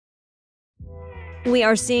We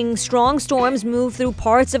are seeing strong storms move through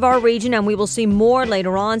parts of our region, and we will see more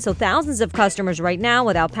later on. So thousands of customers right now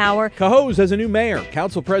without power. Cohoes has a new mayor.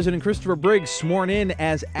 Council President Christopher Briggs sworn in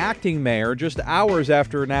as acting mayor just hours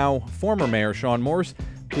after now former Mayor Sean Morse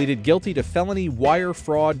pleaded guilty to felony wire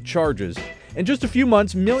fraud charges. In just a few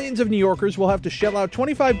months, millions of New Yorkers will have to shell out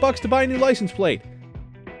 $25 to buy a new license plate.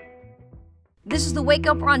 This is the Wake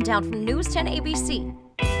Up Rundown from News 10 ABC.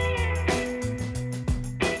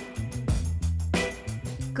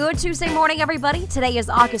 Good Tuesday morning, everybody. Today is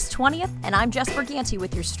August 20th, and I'm Jess Berganti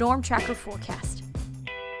with your Storm Tracker forecast.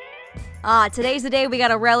 Today's the day we got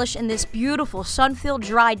to relish in this beautiful, sun-filled,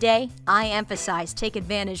 dry day. I emphasize, take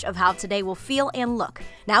advantage of how today will feel and look.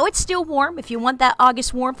 Now, it's still warm if you want that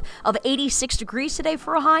August warmth of 86 degrees today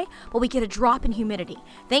for a high, but we get a drop in humidity.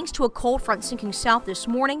 Thanks to a cold front sinking south this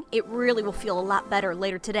morning, it really will feel a lot better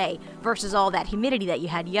later today versus all that humidity that you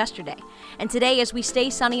had yesterday. And today, as we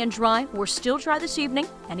stay sunny and dry, we're still dry this evening.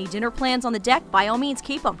 Any dinner plans on the deck, by all means,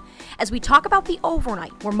 keep them. As we talk about the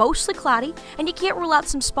overnight, we're mostly cloudy, and you can't rule out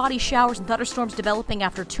some spotty showers and thunderstorms developing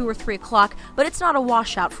after 2 or 3 o'clock, but it's not a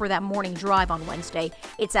washout for that morning drive on Wednesday.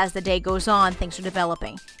 It's as the day goes on, things are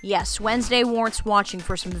developing. Yes, Wednesday warrants watching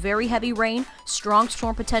for some very heavy rain, strong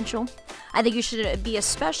storm potential. I think you should be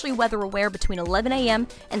especially weather aware between 11 a.m.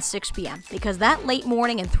 and 6 p.m. because that late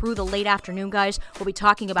morning and through the late afternoon, guys, we'll be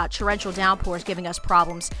talking about torrential downpours giving us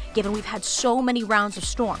problems, given we've had so many rounds of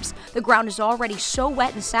storms. The ground is already so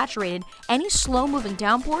wet and saturated, any slow-moving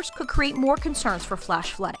downpours could create more concerns for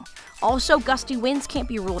flash flooding. Also, gusty winds can't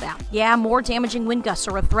be ruled out. Yeah, more damaging wind gusts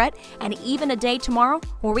are a threat, and even a day tomorrow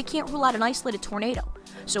where we can't rule out an isolated tornado.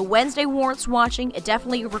 So Wednesday warrants watching. It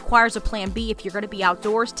definitely requires a plan B if you're going to be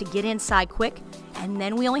outdoors to get inside quick. And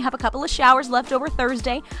then we only have a couple of showers left over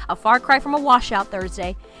Thursday, a far cry from a washout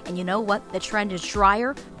Thursday. And you know what? The trend is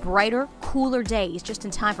drier, brighter, cooler days just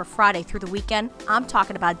in time for Friday through the weekend. I'm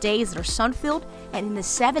talking about days that are sun-filled and in the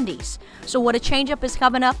 70s. So what a change-up is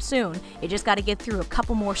coming up soon. You just got to get through a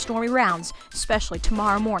couple more stormy rounds, especially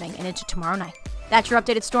tomorrow morning and into tomorrow night. That's your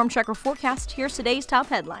updated Storm Tracker forecast. Here's today's top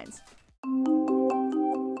headlines.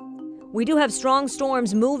 We do have strong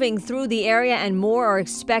storms moving through the area, and more are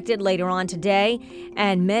expected later on today.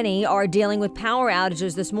 And many are dealing with power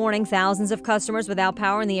outages this morning. Thousands of customers without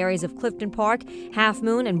power in the areas of Clifton Park, Half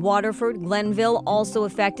Moon, and Waterford. Glenville also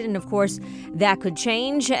affected, and of course, that could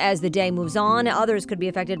change as the day moves on. Others could be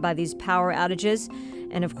affected by these power outages.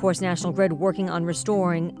 And of course, National Grid working on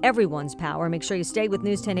restoring everyone's power. Make sure you stay with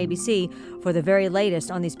News 10 ABC for the very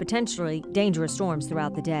latest on these potentially dangerous storms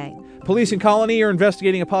throughout the day. Police in Colony are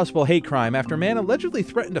investigating a possible hate crime after a man allegedly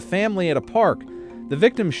threatened a family at a park. The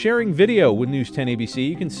victim sharing video with News 10 ABC.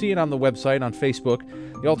 You can see it on the website on Facebook.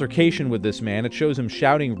 The altercation with this man, it shows him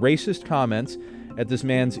shouting racist comments at this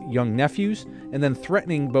man's young nephews and then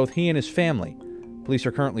threatening both he and his family. Police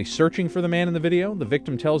are currently searching for the man in the video. The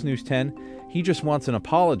victim tells News 10 he just wants an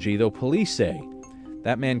apology, though police say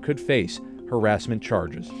that man could face harassment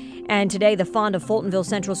charges. And today, the Fonda Fultonville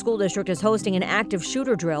Central School District is hosting an active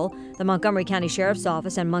shooter drill. The Montgomery County Sheriff's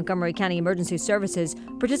Office and Montgomery County Emergency Services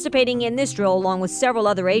participating in this drill along with several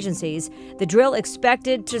other agencies. The drill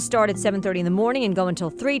expected to start at 7:30 in the morning and go until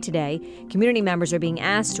 3 today. Community members are being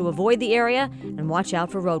asked to avoid the area and watch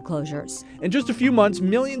out for road closures. In just a few months,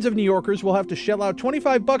 millions of New Yorkers will have to shell out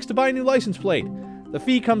 $25 to buy a new license plate. The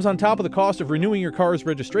fee comes on top of the cost of renewing your car's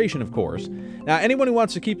registration, of course. Now, anyone who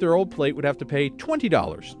wants to keep their old plate would have to pay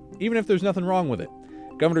 $20, even if there's nothing wrong with it.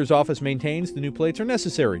 Governor's office maintains the new plates are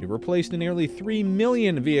necessary to replace the nearly 3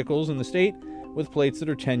 million vehicles in the state with plates that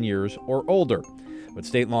are 10 years or older. But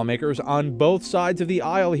state lawmakers on both sides of the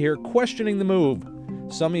aisle here questioning the move.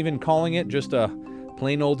 Some even calling it just a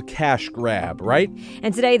plain old cash grab, right?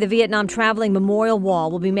 And today, the Vietnam Traveling Memorial Wall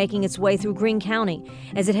will be making its way through Greene County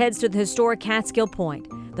as it heads to the historic Catskill Point.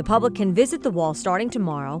 The public can visit the wall starting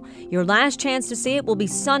tomorrow. Your last chance to see it will be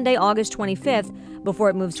Sunday, August 25th, before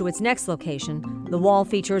it moves to its next location. The wall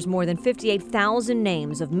features more than 58,000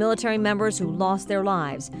 names of military members who lost their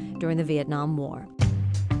lives during the Vietnam War.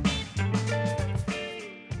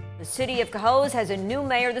 The city of Cohoes has a new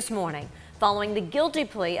mayor this morning, following the guilty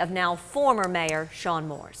plea of now former Mayor Sean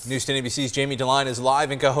Morse. News 10 ABC's Jamie DeLine is live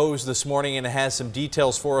in Cohoes this morning and has some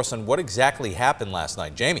details for us on what exactly happened last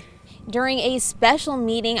night. Jamie. During a special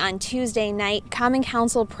meeting on Tuesday night, Common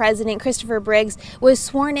Council President Christopher Briggs was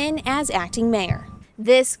sworn in as acting mayor.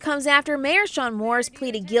 This comes after Mayor Sean Morse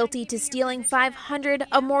pleaded guilty to stealing $500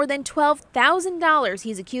 of more than $12,000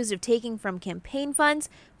 he's accused of taking from campaign funds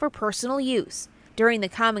for personal use. During the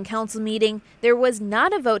Common Council meeting, there was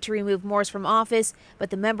not a vote to remove Morse from office, but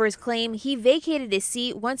the members claim he vacated his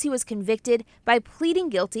seat once he was convicted by pleading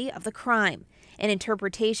guilty of the crime. an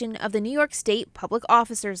interpretation of the New York State Public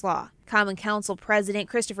Officers Law. Common Council President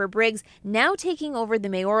Christopher Briggs now taking over the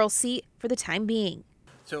mayoral seat for the time being.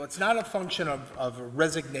 So it's not a function of a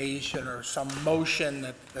resignation or some motion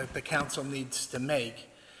that the council needs to make.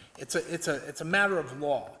 It's a matter of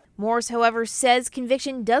law. Morse, however, says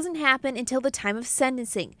conviction doesn't happen until the time of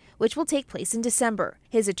sentencing, which will take place in December.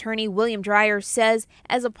 His attorney, William Dreyer, says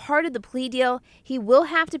as a part of the plea deal, he will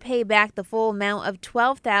have to pay back the full amount of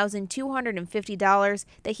 $12,250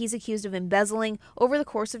 that he's accused of embezzling over the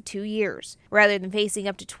course of 2 years. Rather than facing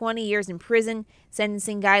up to 20 years in prison,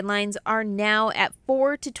 sentencing guidelines are now at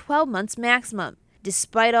 4 to 12 months maximum.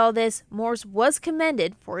 Despite all this, Morse was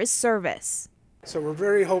commended for his service. So we're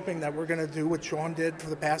very hoping that we're going to do what Sean did for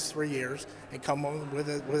the past 3 years and come up with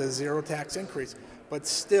a zero tax increase, but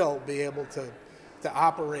still be able to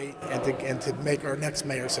operate and to make our next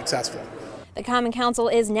mayor successful. The Common Council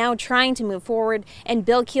is now trying to move forward, and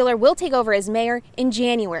Bill Keeler will take over as mayor in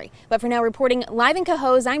January. But for now, reporting live in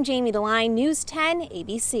Cohoes, I'm Jamie DeLine, News 10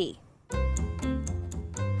 ABC.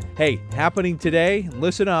 Hey, happening today,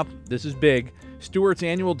 listen up, this is big. Stewart's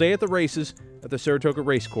annual day at the races at the Saratoga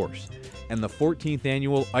Racecourse, and the 14th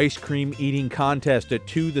annual ice cream eating contest at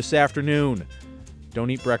 2 this afternoon.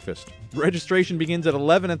 Don't eat breakfast. Registration begins at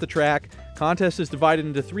 11 at the track. Contest is divided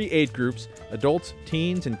into 3 age groups: adults,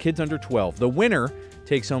 teens, and kids under 12. The winner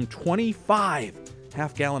takes home 25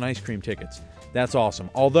 half-gallon ice cream tickets. That's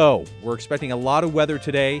awesome. Although, we're expecting a lot of weather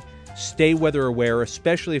today. Stay weather aware,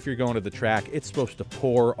 especially if you're going to the track. It's supposed to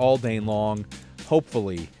pour all day long.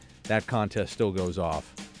 Hopefully, that contest still goes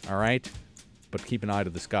off. All right? But keep an eye to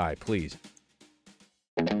the sky, please.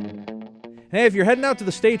 Hey, if you're heading out to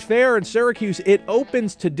the State Fair in Syracuse, it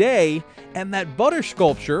opens today, and that butter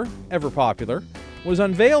sculpture, ever popular, was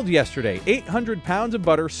unveiled yesterday. 800 pounds of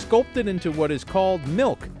butter sculpted into what is called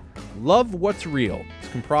milk. Love What's Real. It's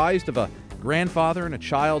comprised of a grandfather and a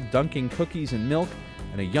child dunking cookies in milk,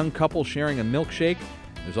 and a young couple sharing a milkshake.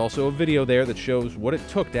 There's also a video there that shows what it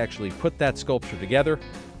took to actually put that sculpture together.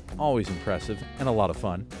 Always impressive and a lot of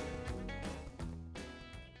fun.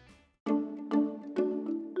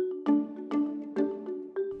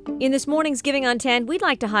 In this morning's Giving on 10, we'd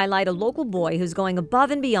like to highlight a local boy who's going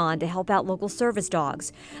above and beyond to help out local service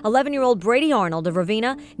dogs. 11-year-old Brady Arnold of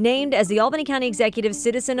Ravenna named as the Albany County Executive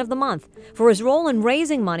Citizen of the Month for his role in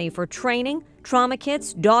raising money for training, trauma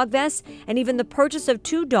kits, dog vests, and even the purchase of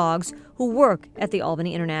 2 dogs who work at the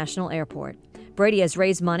Albany International Airport. Brady has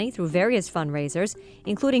raised money through various fundraisers,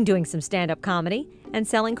 including doing some stand-up comedy and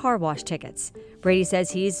selling car wash tickets. Brady says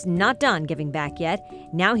he's not done giving back yet.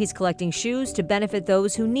 Now he's collecting shoes to benefit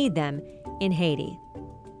those who need them in Haiti.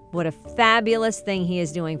 What a fabulous thing he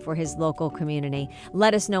is doing for his local community.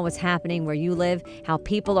 Let us know what's happening where you live, how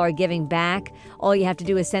people are giving back. All you have to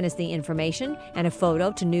do is send us the information and a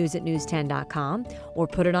photo to news@news10.com, or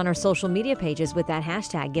put it on our social media pages with that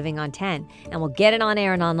hashtag #GivingOn10, and we'll get it on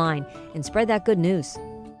air and online and spread that good news.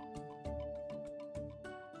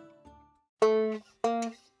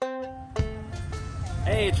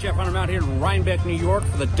 Hey, it's Jeff Hunter. I'm out here in Rhinebeck, New York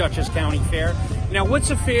for the Dutchess County Fair. Now, what's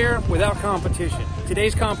a fair without competition?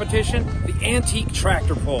 Today's competition, the antique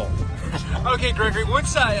tractor pull. Okay, Gregory,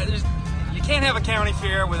 you can't have a county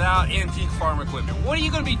fair without antique farm equipment. What are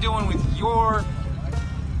you going to be doing with your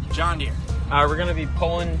John Deere? We're going to be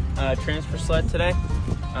pulling a transfer sled today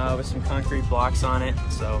with some concrete blocks on it.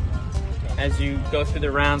 So as you go through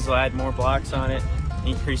the rounds, they'll add more blocks on it,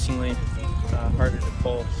 increasingly harder to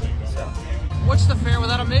pull. So. What's the fair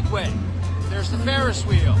without a midway? There's the Ferris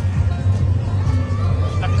wheel.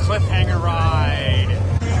 A cliffhanger ride.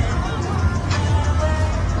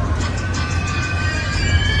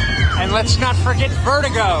 And let's not forget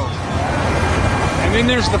Vertigo. And then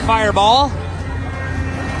there's the Fireball.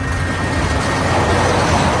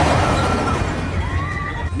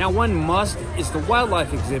 Now one must is the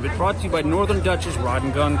wildlife exhibit brought to you by Northern Dutchess Rod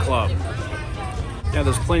and Gun Club. Now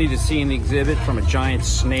there's plenty to see in the exhibit, from a giant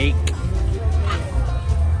snake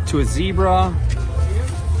to a zebra,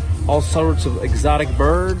 all sorts of exotic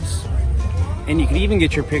birds, and you can even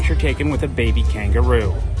get your picture taken with a baby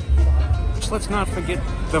kangaroo. So let's not forget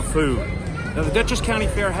the food. Now the Dutchess County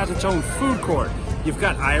Fair has its own food court. You've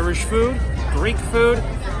got Irish food, Greek food,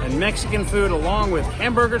 and Mexican food, along with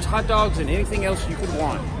hamburgers, hot dogs, and anything else you could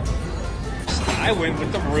want. I went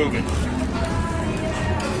with the Reuben.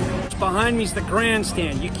 Behind me is the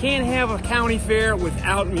grandstand. You can't have a county fair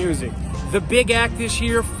without music. The big act this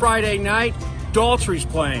year, Friday night, Daltrey's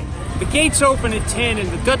playing. The gates open at 10 and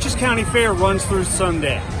the Dutchess County Fair runs through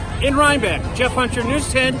Sunday. In Rhinebeck, Jeff Hunter, News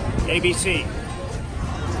 10 ABC.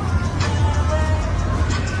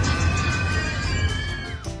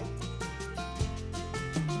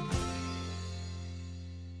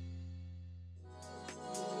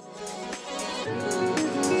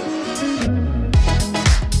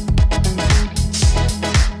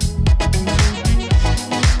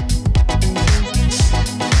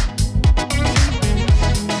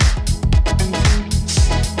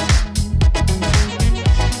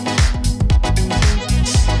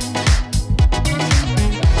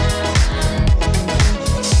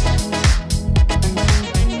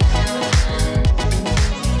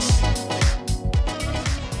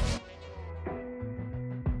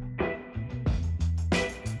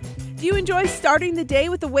 Do you enjoy starting the day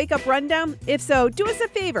with the Wake Up Rundown? If so, do us a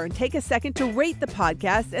favor and take a second to rate the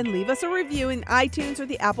podcast and leave us a review in iTunes or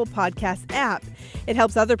the Apple Podcast app. It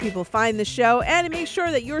helps other people find the show, and it makes sure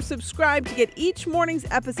that you're subscribed to get each morning's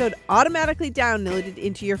episode automatically downloaded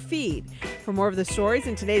into your feed. For more of the stories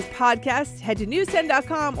in today's podcast, head to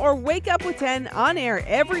news10.com or Wake Up with 10 on air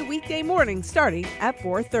every weekday morning starting at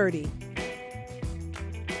 4:30.